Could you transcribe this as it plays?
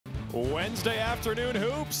Wednesday afternoon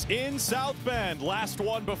hoops in South Bend. Last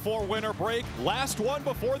one before winter break. Last one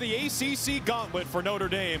before the ACC gauntlet for Notre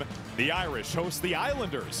Dame. The Irish host the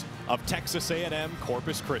Islanders of Texas A&M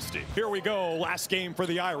Corpus Christi. Here we go. Last game for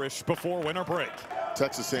the Irish before winter break.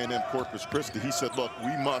 Texas A&M Corpus Christi. He said, look,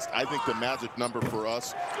 we must, I think the magic number for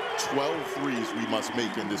us, 12 threes we must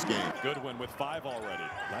make in this game. Goodwin with 5 already.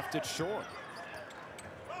 Left it short.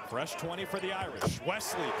 Fresh 20 for the Irish.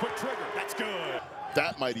 Wesley, quick trigger. That's good.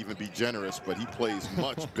 That might even be generous, but he plays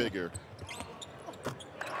much bigger.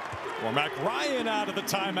 Cormac Ryan out of the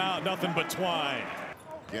timeout. Nothing but twine.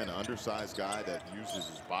 Again, an undersized guy that uses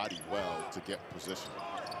his body well to get position.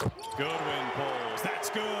 Goodwin pulls. That's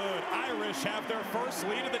good. Irish have their first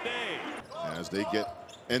lead of the day. As they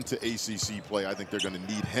get into ACC play, I think they're going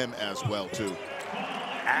to need him as well, too.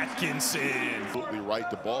 Atkinson. Absolutely right.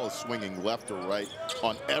 The ball is swinging left or right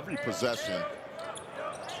on every possession,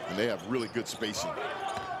 and they have really good spacing.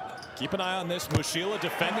 Keep an eye on this. Mushila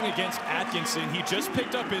defending against Atkinson. He just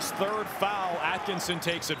picked up his 3rd foul. Atkinson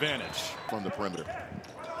takes advantage. From the perimeter.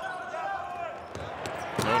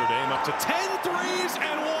 Notre Dame up to 10 threes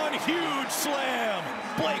and one huge slam.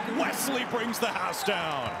 Blake Wesley brings the house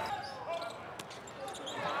down.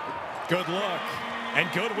 Good look. And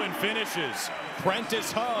Goodwin finishes.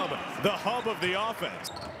 Prentice Hub, the hub of the offense.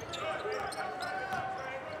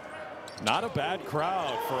 Not a bad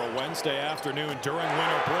crowd for a Wednesday afternoon during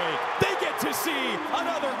winter break. They get to see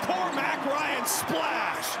another Cormac Ryan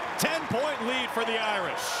splash. 10-point lead for the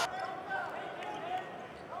Irish.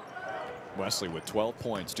 Wesley with 12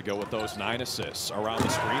 points to go with those 9 assists. Around the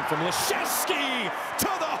screen from Leszewski to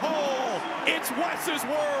the hole. It's Wes's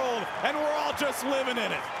world, and we're all just living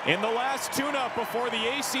in it. In the last tune-up before the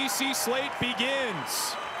ACC slate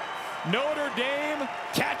begins, Notre Dame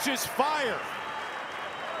catches fire.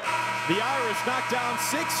 The Irish knock down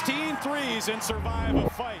 16 threes and survive a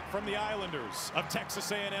fight from the Islanders of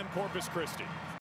Texas A&M Corpus Christi.